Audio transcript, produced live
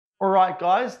Alright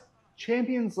guys,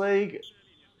 Champions League,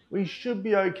 we should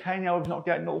be okay now. We've knocked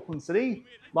out in Auckland City.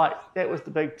 Like, that was the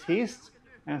big test.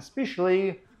 And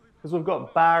especially because we've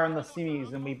got Bar in the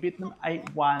semis and we beat them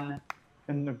 8-1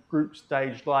 in the group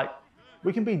stage. Like,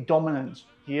 we can be dominant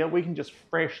here. We can just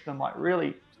thrash them, like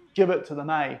really give it to them,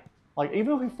 eh? Like,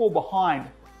 even if we fall behind,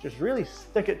 just really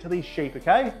stick it to these sheep,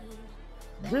 okay?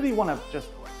 Really want to just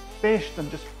bash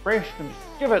them, just thrash them,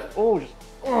 just give it all, just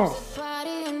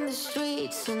Party in the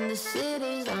streets and the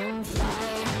city's on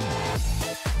fire.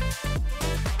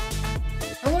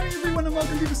 Hello everyone and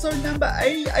welcome to episode number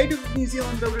 88 of New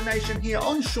Zealand Builder Nation here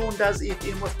on Shaun Does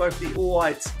FM with both the All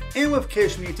Whites and with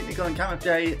Christchurch Technical and Current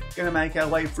Day. Going to make our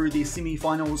way through the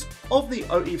semi-finals of the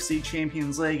OFC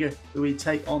Champions League, where we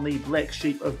take on the Black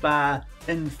Sheep of Bar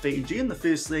in Fiji. And the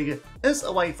first leg is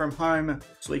away from home,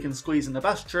 so we can squeeze in the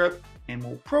bus trip, and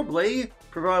we'll probably,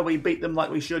 provided we beat them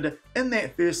like we should in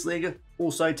that first leg,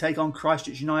 also take on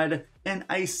Christchurch United in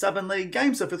a Southern League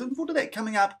game. So if you're looking forward to that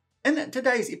coming up in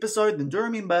today's episode, then do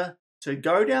remember to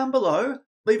go down below,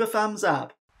 leave a thumbs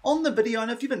up on the video, and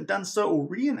if you haven't done so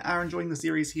already and are enjoying the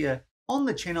series here on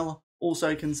the channel,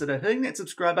 also consider hitting that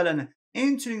subscribe button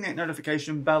and turning that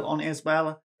notification bell on as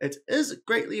well. It is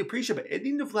greatly appreciated. But at the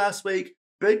end of last week,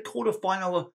 big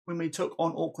quarter-final when we took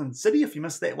on Auckland City. If you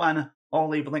missed that one, I'll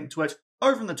leave a link to it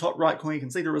over in the top right corner. You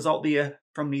can see the result there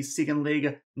from the second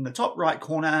leg in the top right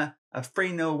corner. A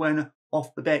 3-0 win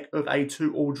off the back of a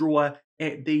 2-2 draw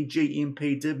at the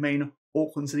GMP did mean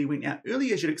Auckland City went out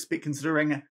early, as you'd expect,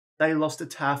 considering they lost to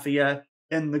Tawhia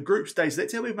in the group stage. So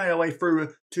that's how we've made our way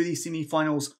through to the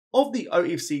semi-finals of the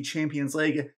OFC Champions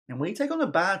League. And we take on a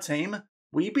Bar team.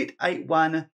 We beat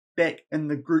 8-1 back in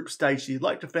the group stage. So you'd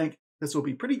like to think this will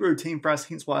be pretty routine for us,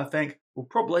 hence why I think we'll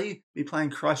probably be playing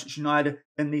Christchurch United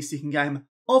in the second game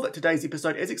of today's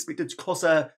episode. As expected,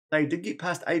 Kossa, they did get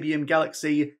past ABM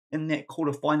Galaxy in that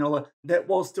quarter-final that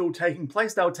was still taking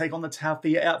place. They'll take on the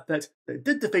Tawhia outfit that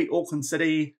did defeat Auckland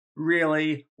City.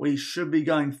 Really, we should be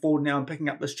going forward now and picking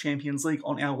up this Champions League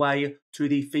on our way to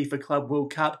the FIFA Club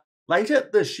World Cup later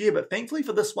this year. But thankfully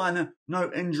for this one,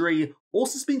 no injury or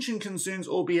suspension concerns,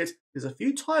 albeit there's a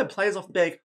few tired players off the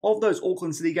back of those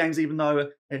Auckland City games, even though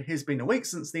it has been a week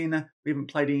since then. We haven't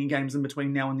played any games in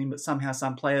between now and then, but somehow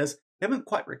some players haven't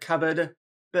quite recovered.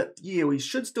 But yeah, we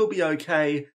should still be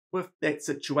okay with that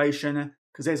situation,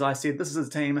 because as I said, this is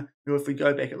a team who, if we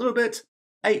go back a little bit,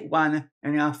 8-1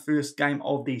 in our first game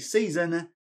of the season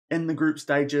in the group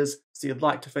stages. So you'd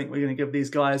like to think we're going to give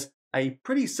these guys a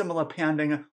pretty similar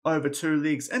pounding over 2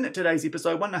 legs. In today's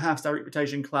episode, 1.5-star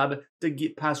Reputation Club did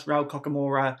get past Raul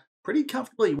Kokamora pretty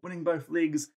comfortably, winning both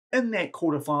legs in that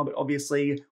quarterfinal. But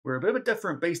obviously, we're a bit of a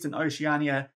different beast in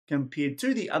Oceania compared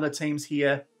to the other teams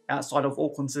here outside of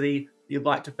Auckland City. You'd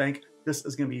like to think this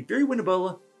is going to be very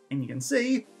winnable, and you can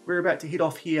see we're about to head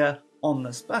off here on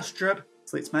this bus trip.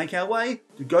 So let's make our way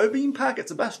to Goveen Park.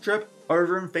 It's a bus trip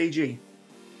over in Fiji.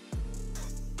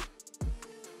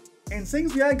 And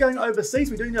since we are going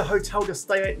overseas, we do need a hotel to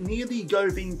stay at near the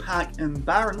Goveen Park in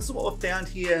Bar, and this is what we've found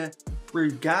here.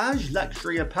 Brugage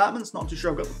Luxury Apartments. Not too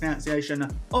sure I've got the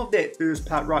pronunciation of that first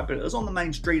part right, but it is on the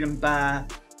main street in Bar.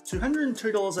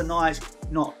 $202 a night,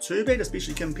 not too bad,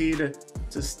 especially compared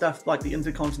to stuff like the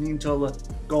Intercontinental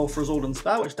Golf Resort and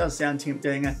Spa, which does sound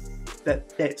tempting.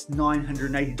 But that's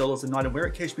 $980 a night, and we're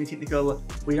at Christchurch Technical.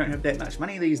 We don't have that much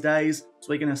money these days, so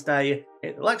we're going to stay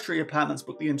at the luxury apartments,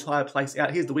 book the entire place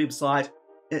out. Here's the website.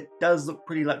 It does look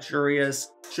pretty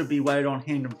luxurious, should be weighted on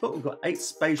hand and foot. We've got 8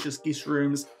 spacious guest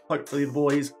rooms. Hopefully the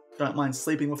boys don't mind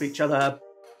sleeping with each other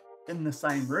in the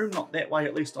same room. Not that way,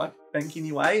 at least I think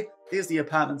anyway. There's the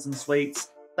apartments and suites.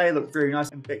 They look very nice.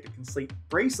 In fact, it can sleep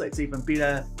 3, so that's even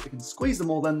better. We can squeeze them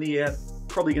all in there.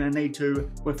 Probably going to need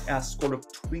to with our squad of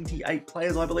 28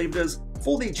 players, I believe it is,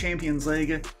 for the Champions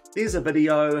League. There's a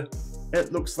video.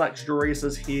 It looks luxurious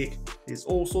as heck. There's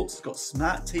all sorts. It's got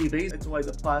smart TVs. It's always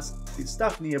a plus. There's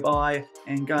stuff nearby.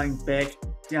 And going back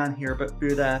down here a bit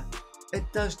further, it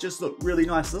does just look really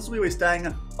nice. This is where we're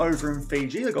staying over in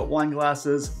Fiji. I've got wine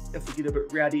glasses if we get a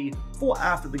bit rowdy for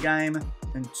after the game.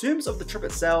 In terms of the trip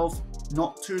itself,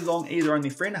 not too long either. Only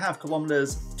 3.5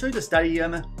 kilometers to the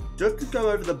stadium. Do have to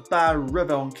go over the Bar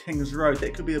River on Kings Road.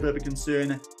 That could be a bit of a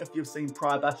concern if you've seen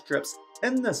prior bus trips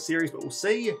in this series, but we'll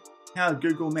see how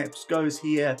Google Maps goes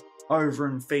here over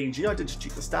in Fiji. I did just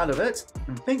check the start of it,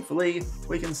 and thankfully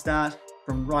we can start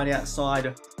from right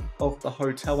outside of the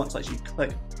hotel once I actually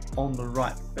click on the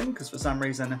right thing, because for some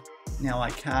reason now I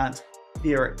can't.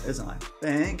 There it is, and I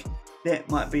think that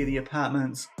might be the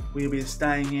apartments we'll be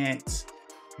staying at.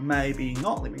 Maybe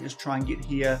not. Let me just try and get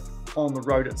here on the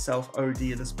road itself. Oh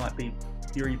dear, this might be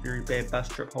very, very bad bus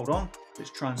trip. Hold on.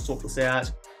 Let's try and sort this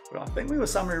out. I think we were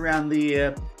somewhere around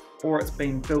there, or it's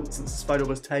been built since this photo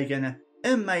was taken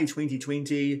in May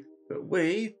 2020, but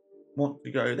we want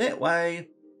to go that way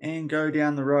and go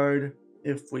down the road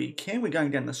if we can. We're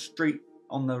going down the street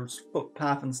on the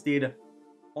footpath instead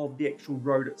of the actual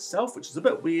road itself, which is a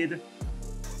bit weird.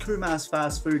 Kumar's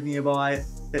fast food nearby,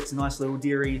 that's a nice little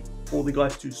dairy for the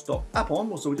guys to stock up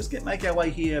on. So we'll just make our way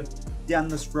here down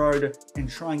this road and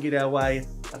try and get our way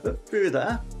a bit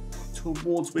further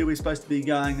towards where we're supposed to be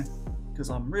going,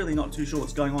 because I'm really not too sure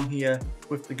what's going on here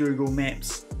with the Google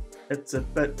Maps. It's a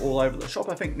bit all over the shop.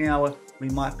 I think now we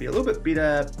might be a little bit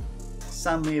better.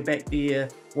 Somewhere back there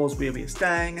was where we're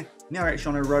staying. Now we're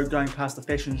actually on a road going past the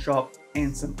fashion shop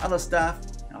and some other stuff.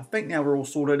 And I think now we're all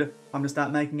sorted. Time to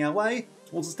start making our way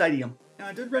towards the stadium. Now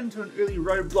I did run into an early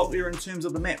roadblock there in terms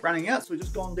of the map running out, so we've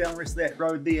just gone down the rest of that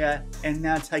road there and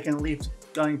now taken a left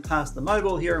going past the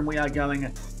mobile here, and we are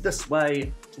going this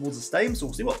way towards the stadium. So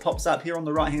we'll see what pops up here on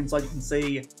the right hand side. You can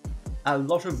see a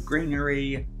lot of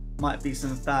greenery, might be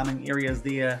some farming areas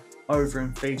there over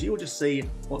in Fiji. We'll just see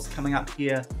what's coming up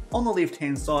here on the left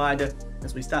hand side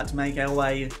as we start to make our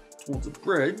way towards a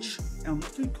bridge. And I'm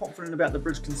not too confident about the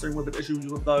bridge considering we've had issues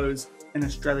with those in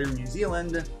Australia and New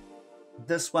Zealand.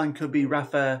 This one could be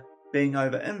rougher being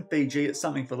over in Fiji. It's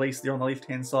something for lease there on the left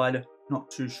hand side.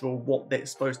 Not too sure what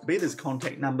that's supposed to be. There's a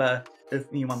contact number if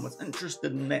anyone was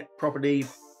interested in that property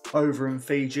over in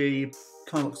Fiji.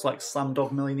 Kind of looks like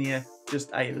Slumdog Millionaire, just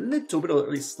a little bit, or at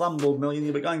least Slumdog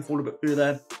Millionaire, but going forward a bit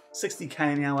further, 60k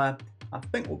an hour. I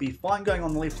think we'll be fine going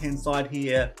on the left hand side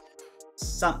here.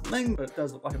 Something, but it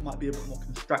does look like it might be a bit more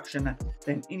construction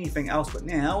than anything else. But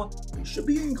now we should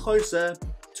be getting closer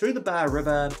to the Bar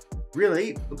River.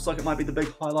 Really looks like it might be the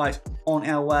big highlight on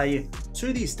our way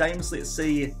to these stadiums. Let's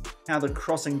see how the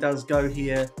crossing does go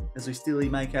here as we steadily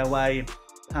make our way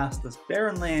past this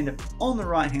barren land on the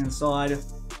right hand side.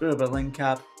 Bit of a link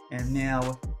up, and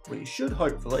now we should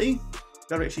hopefully be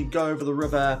able to actually go over the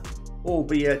river,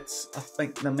 albeit I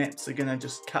think the maps are going to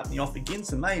just cut me off again,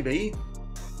 so maybe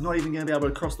not even going to be able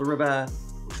to cross the river,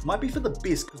 which might be for the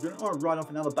best because we don't want to ride off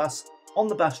another bus on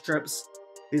the bus trips.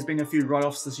 There's been a few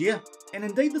write-offs this year, and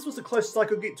indeed this was the closest I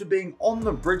could get to being on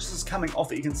the bridge. This is coming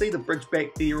off it. You can see the bridge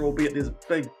back there, albeit there's a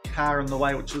big car in the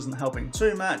way which isn't helping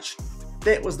too much.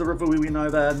 That was the river we went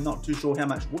over. Not too sure how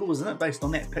much water was in it based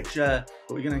on that picture,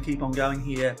 but we're going to keep on going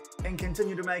here and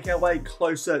continue to make our way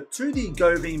closer to the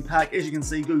Govine Park. As you can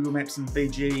see, Google Maps in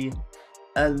Fiji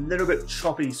a little bit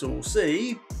choppy, so we'll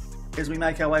see as we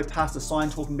make our way past a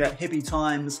sign talking about happy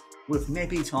times with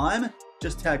nappy time,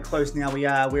 just how close now we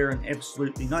are. We're in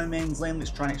absolutely no man's land.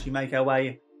 Let's try and actually make our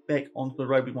way back onto the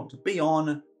road we want to be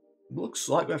on. Looks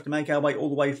like we have to make our way all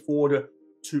the way forward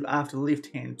to after the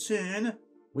left-hand turn.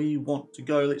 We want to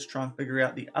go, let's try and figure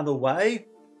out the other way.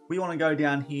 We want to go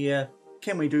down here.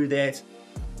 Can we do that?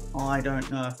 I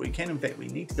don't know if we can. In fact, we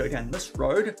need to go down this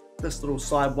road, this little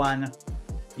side one.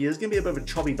 Yeah, there's going to be a bit of a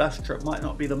choppy bus trip. Might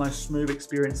not be the most smooth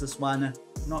experience, this one.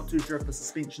 Not too sure if the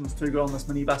suspension's too good on this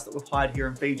minibus that we've hired here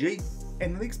in Fiji.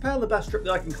 And the next part of the bus trip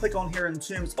that I can click on here in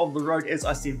terms of the road, as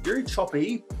I said, very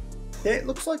choppy. That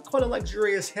looks like quite a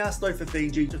luxurious house though for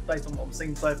Fiji, just based on what we've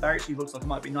seen so far. Actually looks like it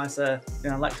might be nicer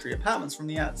than luxury apartments from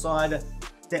the outside.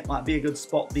 That might be a good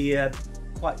spot there,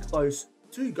 quite close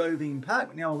to Govine Park.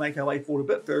 But now we'll make our way forward a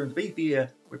bit further. And to be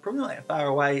fair, we're probably not that far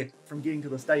away from getting to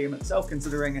the stadium itself,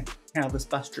 considering how this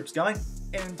bus trip's going.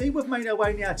 And indeed, we've made our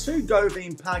way now to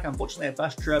Govine Park. Unfortunately, our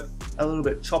bus trip a little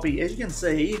bit choppy. As you can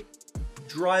see,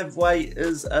 driveway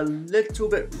is a little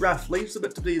bit rough. Leaves a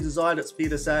bit to be desired, it's fair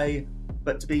to say.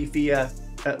 But to be fair,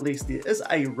 at least there is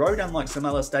a road, unlike some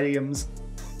other stadiums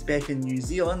back in New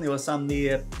Zealand. There were some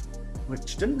there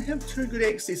which didn't have too good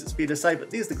access, it's fair to say.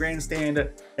 But there's the grandstand.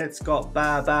 It's got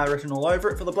bar written all over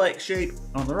it for the Black Sheep.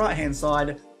 On the right hand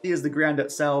side, there's the ground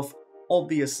itself.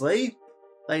 Obviously,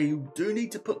 they do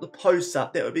need to put the posts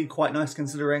up. That would be quite nice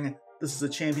considering this is a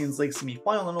Champions League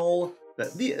semi-final and all.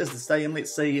 But there is the stadium.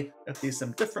 Let's see if there's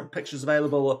some different pictures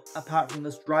available apart from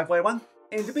this driveway one.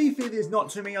 And to be fair, there's not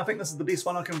too many. I think this is the best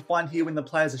one I can find here when the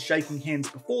players are shaking hands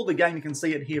before the game. You can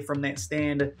see it here from that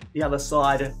stand, the other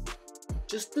side.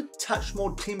 Just a touch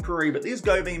more temporary, but there's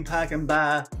Govine Park and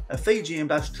Bar, a Fijian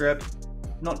bus trip.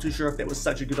 Not too sure if that was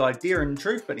such a good idea in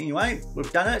truth, but anyway,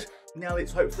 we've done it. Now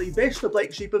let's hopefully bash the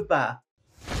Black Sheep of Bar.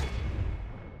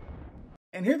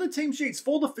 And here are the team sheets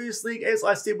for the first leg. As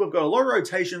I said, we've got a lot of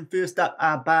rotation. First up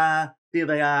are Bar. There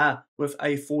they are with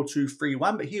a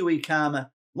 4-2-3-1, but here we come.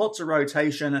 Lots of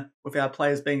rotation with our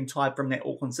players being tied from that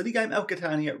Auckland City game.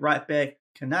 Al-Qatani at right back,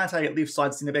 Kanate at left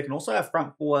side centre back, and also our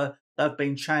front four, they've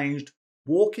been changed.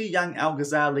 Walker, Young,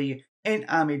 Al-Ghazali, and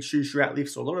Ahmed Shusha out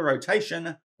left, so a lot of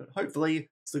rotation, but hopefully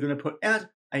still going to put out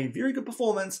a very good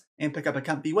performance and pick up a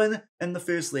comfy win in the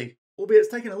first leg. Albeit it's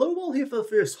taken a little while here for the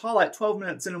first highlight, 12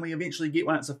 minutes in, and we eventually get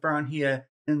one. It's a throw in here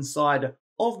inside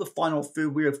of the final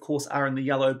third. We, of course, are in the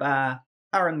yellow bar,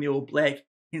 are in the all black,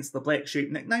 hence the Black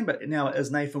Sheep nickname, but now it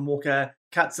is Nathan Walker.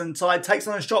 Cuts inside, takes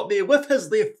on a shot there with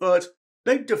his left foot.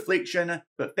 Big deflection,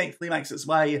 but thankfully makes its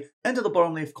way into the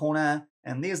bottom left corner.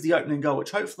 And there's the opening goal,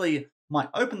 which hopefully might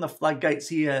open the floodgates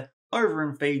here over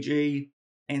in Fiji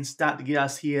and start to get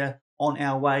us here on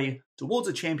our way towards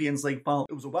a Champions League final.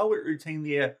 It was a well-worked routine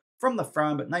there from the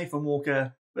front, but Nathan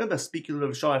Walker, bit of a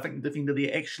speculative shot. I think the defender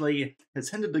there actually has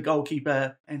hindered the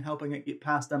goalkeeper and helping it get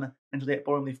past him into that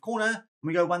bottom left corner. And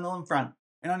we go 1-0 in front.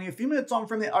 And only a few minutes on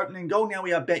from that opening goal, now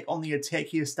we are back on the attack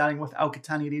here, starting with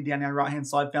Al-Qatani there down our right-hand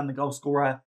side. Found the goal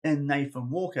scorer in Nathan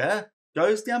Walker.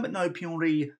 Goes down, but no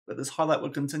penalty. But this highlight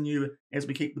will continue as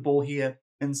we keep the ball here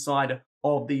inside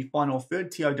of the final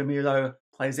third. Teo DeMelo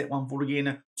plays that one forward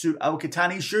again to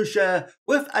Al-Qatani. Shusha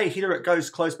with a header. It goes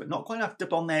close, but not quite enough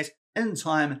dip on that. In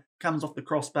time, comes off the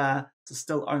crossbar. It's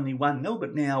still only 1-0,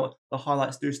 but now the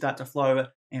highlights do start to flow,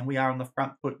 and we are on the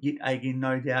front foot yet again,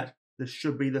 no doubt. This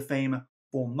should be the theme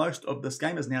for most of this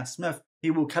game. Is now Smith. He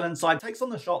will cut inside, takes on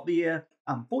the shot there.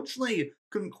 Unfortunately,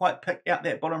 couldn't quite pick out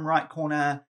that bottom right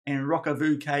corner, and Rocker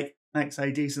Vucake makes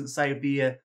a decent save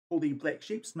there for the Black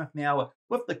Sheep. Smith now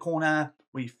with the corner.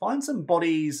 We find some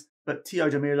bodies, but Teo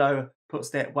DeMelo puts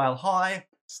that well high.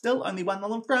 Still only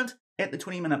 1-0 in front at the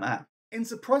 20-minute mark. And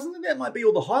surprisingly, that might be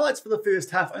all the highlights for the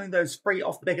first half. Only those 3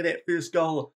 off the back of that first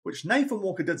goal, which Nathan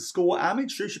Walker did score. Ahmed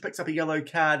Shusha picks up a yellow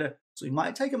card, so we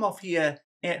might take him off here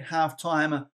at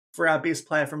half-time for our best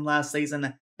player from last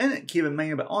season in Kevin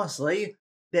Mina. But honestly,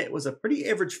 that was a pretty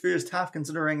average first half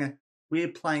considering we're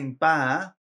playing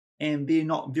Bar and they're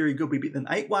not very good. We beat them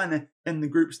 8-1 in the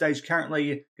group stage.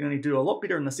 Currently going to need to do a lot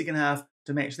better in the second half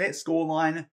to match that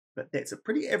scoreline. But that's a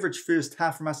pretty average first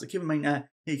half from us. So Kevin Mina,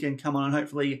 he can come on and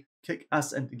hopefully kick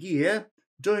us into gear.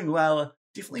 Doing well,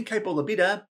 definitely capable of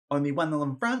better. Only 1-0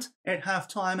 in front at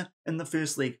half-time in the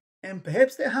first leg. And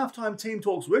perhaps that half-time team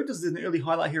talks worked as an early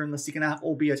highlight here in the second half,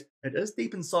 albeit it is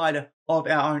deep inside of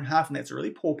our own half, and that's a really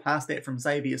poor pass that from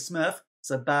Xavier Smith.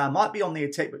 So Bar might be on the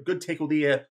attack, but good tackle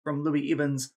there from Louis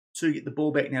Evans to get the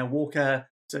ball back. Now Walker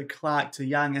to Clark to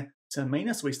Young to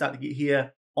Mina. So we start to get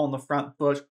here on the front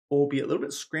foot, albeit a little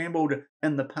bit scrambled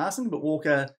in the passing, but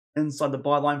Walker inside the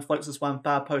byline floats this one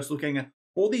far post looking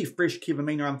for the fresh Kevin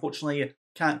Mina. Unfortunately,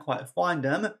 can't quite find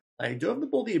him. They do have the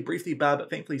ball there briefly, Bar, but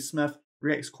thankfully Smith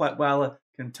reacts quite well.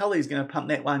 Can tell he's going to pump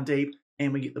that one deep,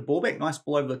 and we get the ball back. Nice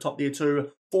ball over the top there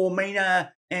too for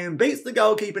Mina, and beats the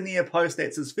goalkeeper near post.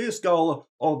 That's his first goal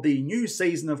of the new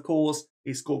season, of course.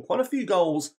 He scored quite a few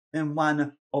goals in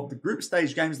one of the group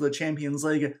stage games of the Champions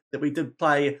League that we did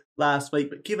play last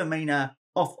week. But Kevin Mina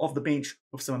off the bench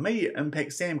with some immediate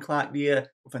impact. Sam Clark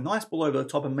there with a nice ball over the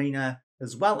top of Mina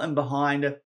as well in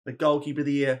behind. The goalkeeper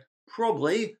there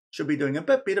probably should be doing a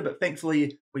bit better, but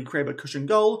thankfully we grab a cushion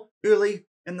goal early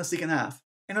in the second half.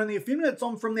 And only a few minutes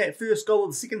on from that first goal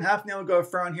of the second half, now we go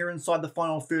throw in here inside the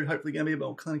final third. Hopefully going to be a bit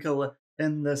more clinical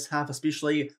in this half,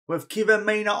 especially with Kevin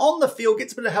Mina on the field.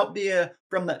 Gets a bit of help there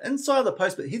from the inside of the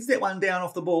post, but heads that one down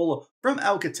off the ball from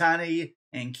Al-Qatani.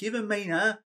 And Kevin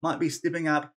Mina might be stepping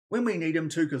up when we need him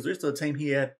to, because the rest of the team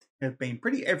here have been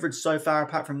pretty average so far,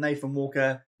 apart from Nathan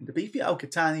Walker. And to be fair,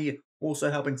 Al-Qatani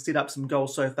also helping set up some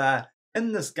goals so far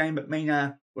in this game, but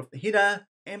Mina with the header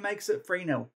and makes it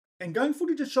 3-0. And going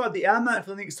forward to show the hour mark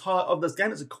for the next highlight of this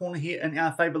game, it's a corner here in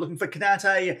our favour, looking for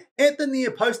Kanate at the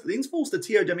near post. Then falls to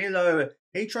Teo DeMelo.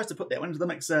 He tries to put that one into the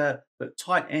mixer, but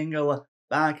tight angle,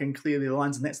 Bar can clear the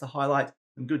lines, and that's the highlight.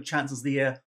 Some good chances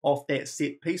there off that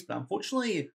set piece, but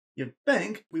unfortunately, you'd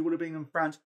think we would have been in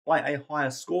front by a higher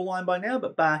scoreline by now,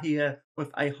 but Bar here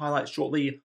with a highlight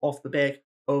shortly off the back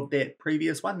of that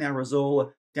previous one. Now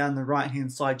Razul down the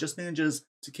right-hand side just manages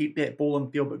to keep that ball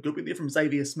in field, but good bit there from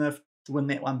Xavier Smith to win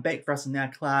that one back for us. And now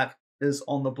Clark is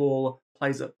on the ball,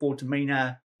 plays it forward to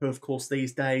Mina, who of course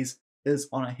these days is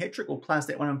on a hat-trick. Will place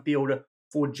that one in field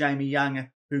for Jamie Young,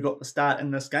 who got the start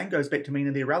in this game. Goes back to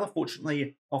Mina there, rather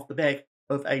fortunately off the back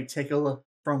of a tackle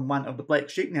from one of the Black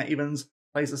Sheep. Now Evans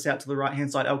plays this out to the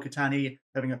right-hand side. Al-Qatani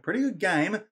having a pretty good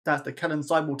game. Starts to cut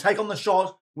inside, will take on the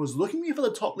shot. Was looking there for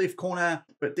the top left corner,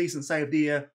 but decent save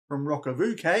there from Rocker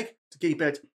Vucake to keep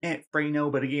it at 3-0.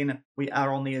 But again, we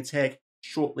are on the attack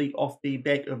shortly off the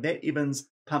back of that. Evans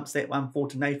pumps that one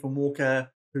forward to Nathan Walker,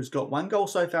 who's got one goal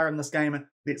so far in this game.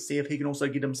 Let's see if he can also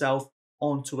get himself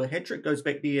onto a hat-trick. Goes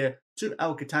back there to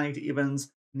Al-Qatani to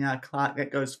Evans. Now Clark,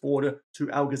 that goes forward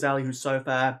to Al Ghazali, who so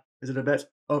far is at a bit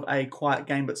of a quiet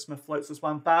game, but Smith floats this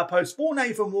one far post for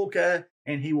Nathan Walker,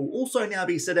 and he will also now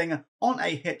be sitting on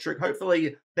a hat-trick.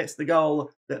 Hopefully that's the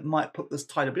goal that might put this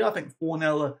tight a bit. I think 4-0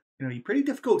 going to be pretty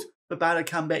difficult for Bar to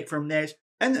come back from that.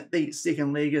 In the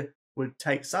second leg, would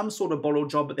take some sort of bottle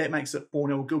job, but that makes it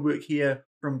 4-0. Good work here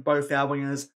from both our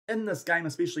wingers in this game,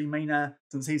 especially Mina,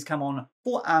 since he's come on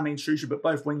for Armin Shusha, but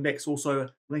both wingbacks also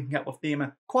linking up with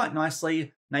them quite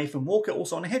nicely. Nathan Walker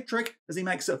also on a hat-trick as he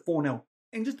makes it 4-0.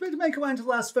 And just about to make our way into the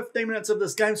last 15 minutes of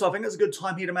this game, so I think it's a good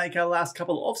time here to make our last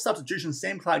couple of substitutions.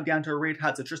 Sam Clark down to a red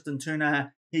heart, so Tristan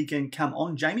Turner, he can come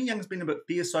on. Jamie Young's been a bit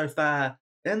fierce so far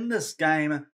in this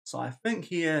game, so I think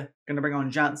here going to bring on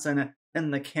Johnson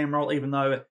in the cam role, even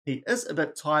though he is a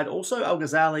bit tired. Also, Al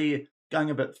Ghazali going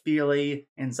a bit feely,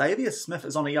 and Xavier Smith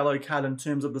is on a yellow card in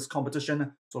terms of this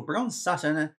competition. So we'll bring on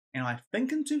Sutton, and I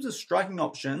think in terms of striking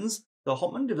options, the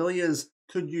Hotman de Villiers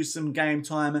could use some game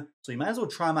time, so you may as well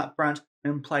try him up front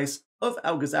in place of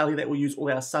Al Ghazali. That will use all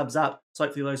our subs up, so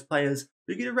hopefully those players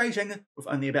do get a rating with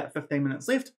only about 15 minutes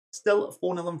left, still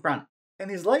 4-0 in front. And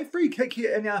there's a late free kick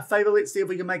here in our favour. Let's see if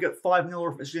we can make it 5-0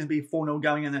 or if it's going to be 4-0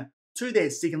 going in to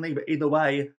that second leg, but either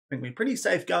way, I think we're pretty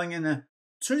safe going in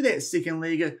to that second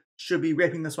leg. Should be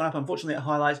wrapping this one up. Unfortunately, that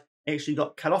highlight actually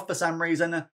got cut off for some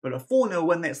reason, but a 4-0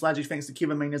 win, that's largely thanks to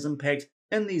Kevin Mina's impact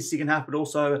in the second half, but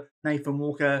also Nathan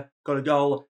Walker got a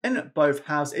goal in both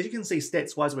halves. As you can see,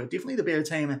 stats-wise, we're definitely the better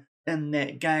team in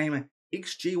that game.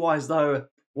 XG-wise, though,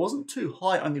 wasn't too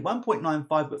high, only 1.95,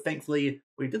 but thankfully,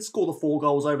 we did score the 4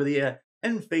 goals over there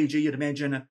in Fiji. You'd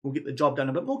imagine we'll get the job done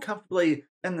a bit more comfortably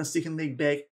in the second leg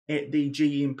back at the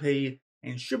GMP,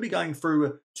 and should be going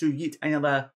through to yet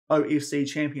another OFC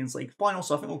Champions League final.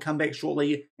 So I think we'll come back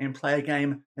shortly and play a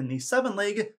game in the Southern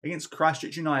League against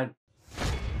Christchurch United.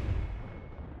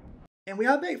 And we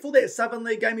are back for that Southern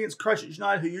League game against Christchurch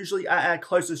United, who usually are our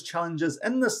closest challengers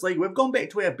in this league. We've gone back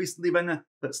to our best 11,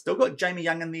 but still got Jamie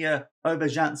Young in there over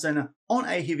Janssen on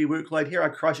a heavy workload. Here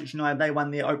are Christchurch United. They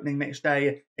won their opening match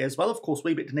day as well. Of course,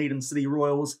 we beat Dunedin City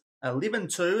Royals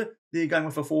 11-2. They're going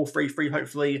with a 4-3-3.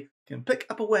 Hopefully can pick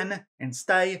up a win and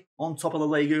stay on top of the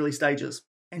league early stages.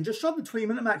 And just shot the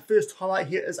 20-minute mark, first highlight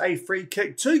here is a free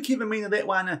kick to Kevin Mina. That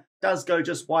one does go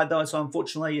just wide though, so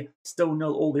unfortunately still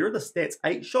 0-0. There are the stats,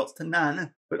 8 shots to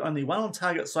none, but only 1 on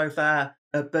target so far.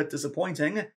 A bit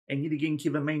disappointing. And yet again,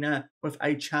 Kevin Mina with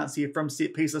a chance here from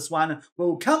set piece. This one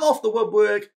will come off the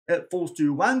woodwork. It falls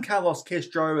to Juan Carlos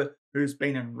Castro, who's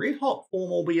been in red hot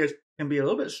form, albeit can be a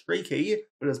little bit streaky,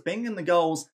 but is banging the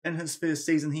goals in his first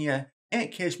season here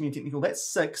at Cashmere Technical. That's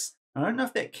 6. I don't know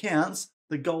if that counts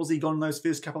the goals he got in those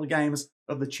first couple of games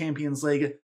of the Champions League.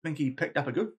 I think he picked up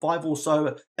a good 5 or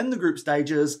so in the group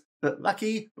stages, but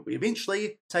lucky, but we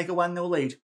eventually take a 1-0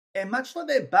 lead. And much like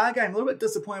that bar game, a little bit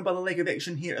disappointed by the lack of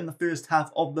action here in the first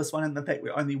half of this one, and the fact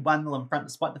we're only 1-0 in front,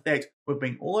 despite the fact we've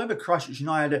been all over Christchurch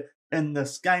United in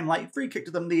this game. Late free kick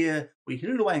to them there, we hit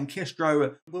it away, and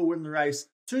Castro will win the race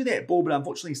to that ball, but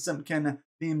unfortunately Simpkin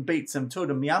then beats him to it.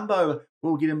 And Miambo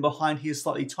will get in behind here,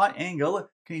 slightly tight angle.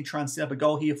 Can he try and set up a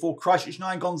goal here for Christchurch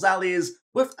United? Gonzalez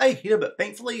with a header, but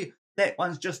thankfully that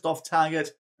one's just off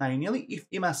target. They nearly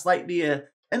effed us late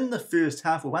there in the first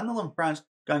half. We're 1-0 in front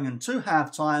going into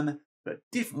half-time, but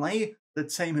definitely the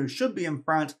team who should be in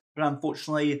front, but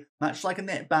unfortunately, much like in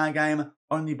that bar game,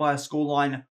 only by a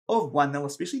scoreline of 1-0,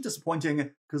 especially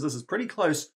disappointing because this is pretty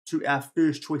close to our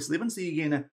first choice 11. So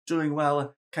again, doing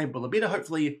well, capable of better.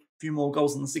 Hopefully a few more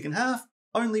goals in the second half.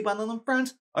 Only 1-0 in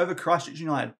front over Christchurch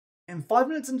United. And 5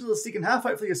 minutes into the second half,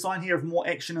 hopefully a sign here of more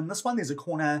action in this one. There's a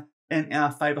corner in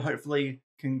our favour. Hopefully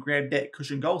can grab that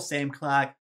cushion goal. Sam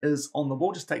Clark is on the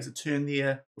ball, just takes a turn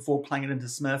there before playing it into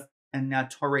Smith. And now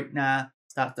Tariq Nah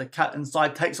starts to cut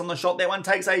inside, takes on the shot. That one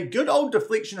takes a good old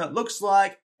deflection, it looks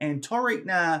like. And Tariq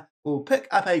Nah will pick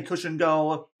up a cushion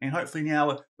goal. And hopefully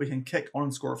now we can kick on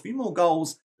and score a few more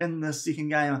goals in the second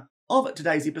game of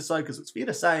today's episode, because it's fair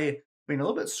to say it's been a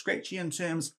little bit scratchy in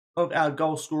terms of our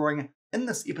goal scoring in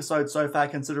this episode so far,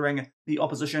 considering the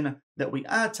opposition that we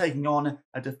are taking on.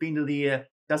 A defender there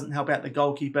doesn't help out the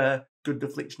goalkeeper. Good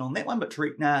deflection on that one, but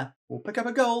Tariq Nah will pick up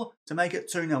a goal to make it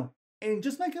 2-0. And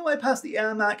just making our way past the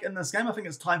hour mark in this game, I think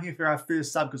it's time here for our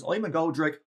first sub, because Ollie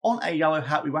McGoldrick on a yellow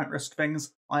heart, we won't risk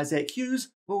things. Isaac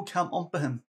Hughes will come on for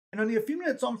him. And only a few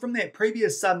minutes on from that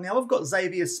previous sub, now we've got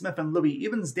Xavier Smith and Louis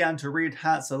Evans down to red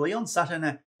heart, so Leon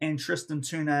Sutton and Tristan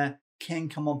Turner can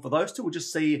come on for those two. We'll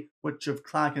just see which of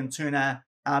Clark and Turner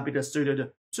are better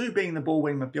suited to being the ball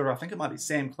winning midfielder. I think it might be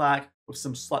Sam Clark with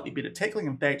some slightly better tackling.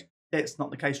 In fact, that's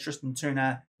not the case. Tristan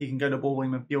Turner, he can go to ball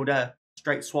winning midfielder.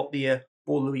 Straight swap there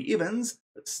for Louis Evans,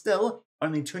 but still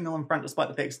only 2-0 in front despite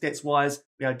the fact stats-wise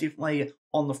we are definitely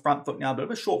on the front foot now. A bit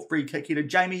of a short free kick here to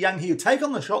Jamie Young. He'll take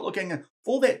on the shot looking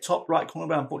for that top right corner,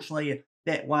 but unfortunately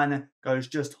that one goes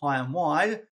just high and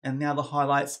wide. And now the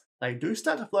highlights, they do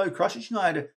start to flow. Christchurch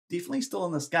United definitely still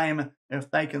in this game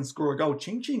if they can score a goal.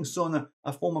 Ching Sun,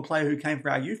 a former player who came for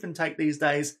our youth intake these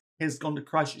days, has gone to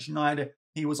Christchurch United.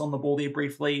 He was on the ball there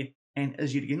briefly, and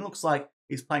as yet again looks like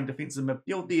he's playing defensive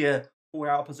midfield there for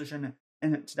our opposition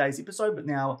in today's episode. But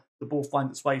now the ball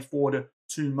finds its way forward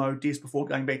to Mo Des before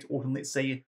going back to Autumn. Let's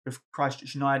see if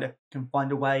Christchurch United can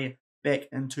find a way back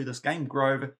into this game.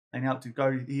 Grove, they now have to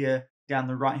go here down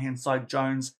the right-hand side.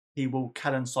 Jones, he will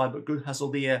cut inside, but good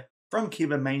hustle there from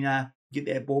Kevin Mina. Get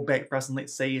that ball back for us, and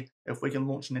let's see if we can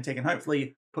launch an attack and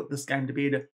hopefully put this game to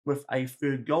bed with a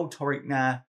third goal. Tariq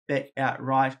Nah back out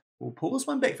right. We'll pull this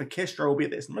one back for Castro,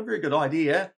 albeit that's not a very good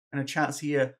idea. And a chance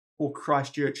here for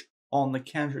Christchurch on the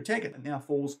counter-attack. It now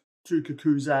falls to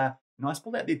Kukuza. Nice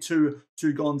ball out there to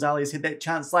Gonzalez. Had that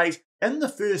chance late in the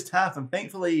first half and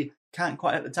thankfully can't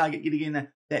quite hit the target yet again.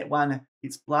 That one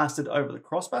gets blasted over the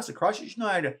crossbar. So Christchurch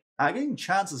United are getting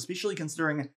chances, especially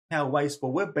considering how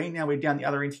wasteful we've been. Now we're down the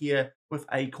other end here with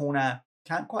a corner.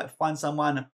 Can't quite find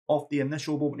someone off the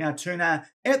initial ball. But now Turner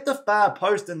at the far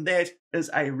post, and that is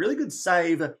a really good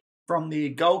save from the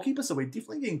goalkeeper. So we're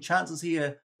definitely getting chances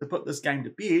here to put this game to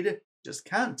bed. Just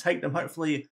can't take them.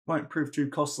 Hopefully won't prove too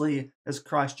costly as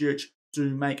Christchurch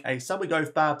do make a sub. We go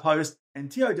far post,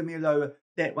 and Teo DeMelo,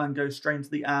 that one goes straight into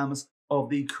the arms of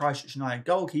the Christchurch United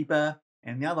goalkeeper.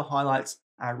 And now the highlights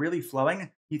are really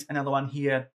flowing. Yet another one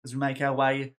here as we make our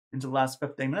way into the last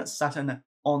 15 minutes. Sutton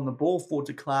on the ball, forward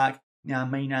to Clark. Now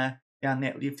Mina down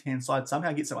that left-hand side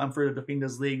somehow gets that one through the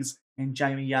defender's legs, and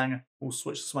Jamie Young will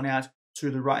switch this one out to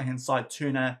the right-hand side.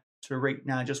 Turner to Tariq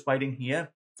now just waiting here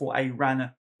for a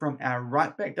run from our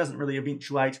right back. Doesn't really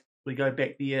eventuate. We go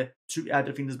back there to our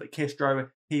defenders, but Castro,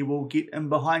 he will get in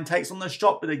behind, takes on the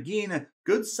shot, but again,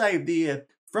 good save there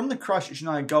from the Christchurch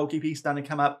United goalkeeper. He's starting to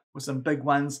come up with some big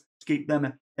ones to keep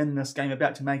them in this game.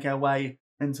 About to make our way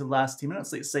into the last 10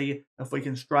 minutes. Let's see if we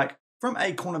can strike from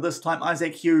a corner this time.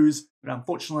 Isaac Hughes, but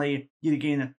unfortunately, yet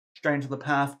again, straight into the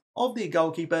path of their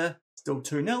goalkeeper. Still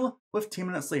 2-0 with 10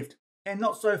 minutes left. And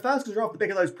not so fast, because we're off the back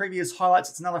of those previous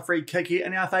highlights. It's another free kick here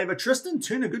in our favour. Tristan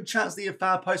Turner, good chance there,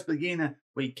 far post, but again,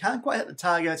 we can't quite hit the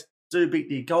target. Do beat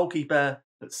the goalkeeper,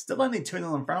 but still only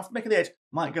 2-0 in front. Off the back of that,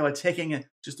 might go attacking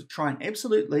just to try and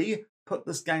absolutely put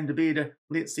this game to bed.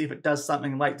 Let's see if it does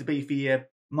something. Late, to be fair,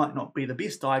 might not be the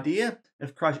best idea.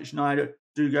 If Christchurch United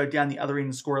do go down the other end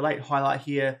and score a late highlight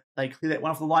here, they clear that one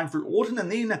off the line through Orton,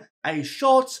 and then a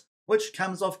shot which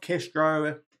comes off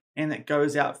Castro, and it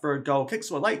goes out for a goal kick.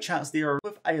 So a late chance there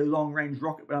with a long-range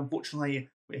rocket, but unfortunately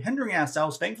we're hindering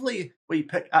ourselves. Thankfully we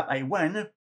pick up a win,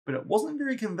 but it wasn't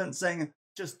very convincing.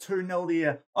 Just 2-0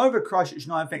 there over Christchurch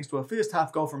United thanks to a first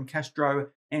half goal from Castro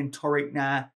and Tariq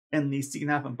Nah in the second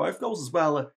half, and both goals as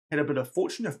well had a bit of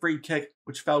fortune. A free kick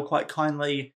which fell quite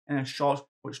kindly, and a shot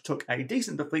which took a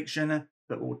decent deflection.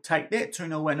 But we'll take that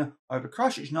 2-0 win over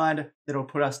Christchurch United. That'll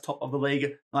put us top of the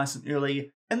league nice and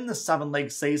early in the Southern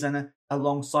League season,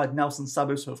 alongside Nelson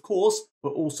Suburbs, who of course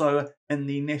were also in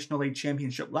the National League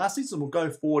Championship last season. We'll go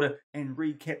forward and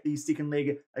recap the second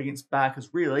leg against Barkers.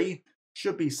 Really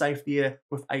should be safe there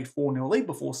with a 4-0 lead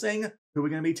before seeing who we're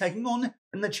going to be taking on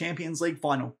in the Champions League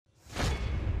final.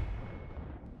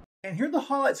 And here are the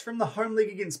highlights from the home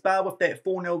league against Bar. With that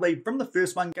 4-0 lead from the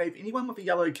first one, gave anyone with a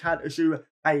yellow card issue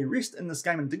a rest in this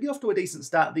game, and did get off to a decent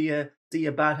start there.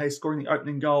 Diabate scoring the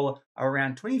opening goal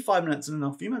around 25 minutes, and in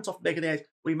a few minutes off the back of that,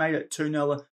 we made it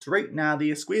 2-0. Tariq Nah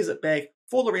there squares it back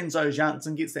for Lorenzo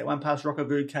Janssen, gets that one past Rocco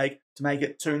Vukake to make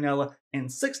it 2-0 and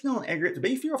 6-0 in aggregate. To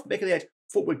be fair, off the back of that,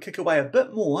 Foot would kick away a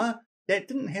bit more. That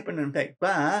didn't happen. In fact,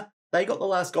 Bar, they got the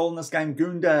last goal in this game.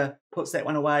 Gunda puts that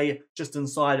one away just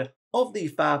inside of the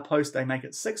far post. They make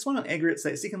it 6-1 in aggregate. So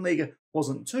that second leg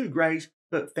wasn't too great,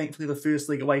 but thankfully the first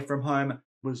leg away from home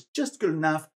was just good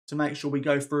enough to make sure we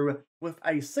go through with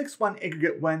a 6-1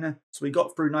 aggregate win. So we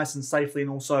got through nice and safely,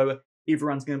 and also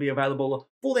everyone's going to be available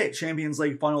for that Champions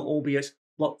League final, albeit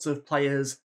lots of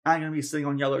players are going to be sitting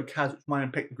on yellow cards, which might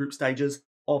impact the group stages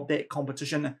of that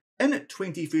competition in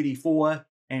 2034.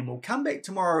 And we'll come back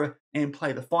tomorrow and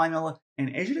play the final.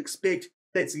 And as you'd expect,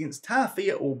 that's against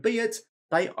Tawhia, albeit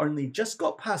they only just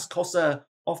got past Kosa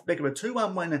off the back of a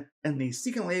 2-1 win in the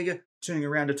second leg, turning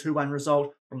around a 2-1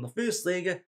 result from the first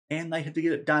leg, and they had to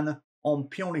get it done on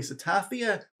penalties. So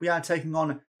Tawhia, we are taking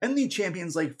on in the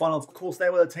Champions League final. Of course, they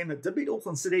were the team that did beat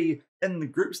Auckland City in the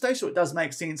group stage, so it does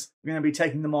make sense. We're going to be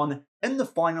taking them on in the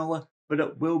final. but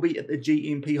it will be at the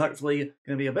GMP. Hopefully going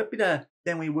to be a bit better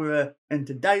than we were in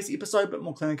today's episode, a bit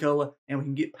more clinical, and we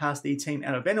can get past the team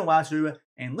out of Vanuatu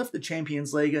and lift the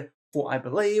Champions League for, I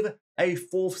believe, a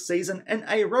 4th season in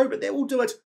a row. But that will do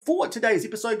it for today's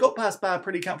episode. Got past Bar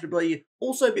pretty comfortably.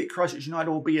 Also beat Christchurch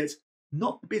United, albeit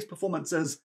not the best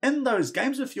performances in those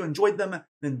games. If you enjoyed them,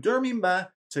 then do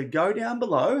remember to go down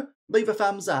below, leave a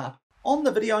thumbs up on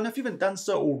the video, and if you haven't done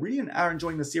so already and are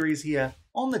enjoying the series here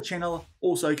on the channel,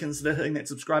 also consider hitting that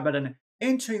subscribe button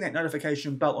and turning that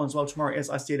notification bell on as well. Tomorrow, as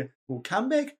I said, we'll come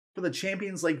back for the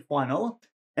Champions League final,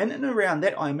 and in and around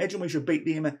that, I imagine we should beat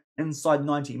them inside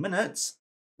 90 minutes.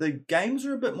 The games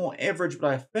are a bit more average,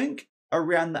 but I think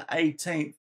around the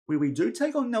 18th, where we do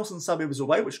take on Nelson Suburbs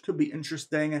away, which could be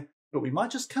interesting, but we might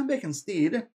just come back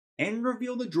instead and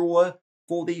reveal the draw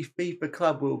for the FIFA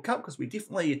Club World Cup, because we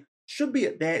definitely should be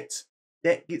at that.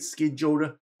 That gets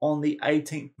scheduled on the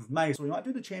 18th of May. So we might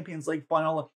do the Champions League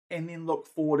final and then look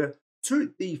forward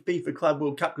to the FIFA Club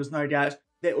World Cup, because no doubt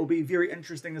that will be very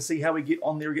interesting to see how we get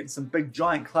on there against some big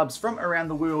giant clubs from around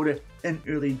the world in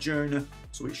early June.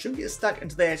 So we shouldn't get stuck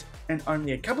into that in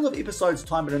only a couple of episodes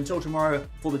time, but until tomorrow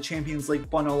for the Champions League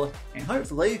final, and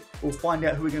hopefully we'll find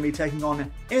out who we're going to be taking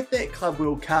on at that Club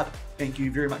World Cup. Thank you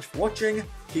very much for watching.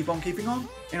 Keep on keeping on,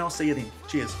 and I'll see you then.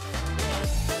 Cheers.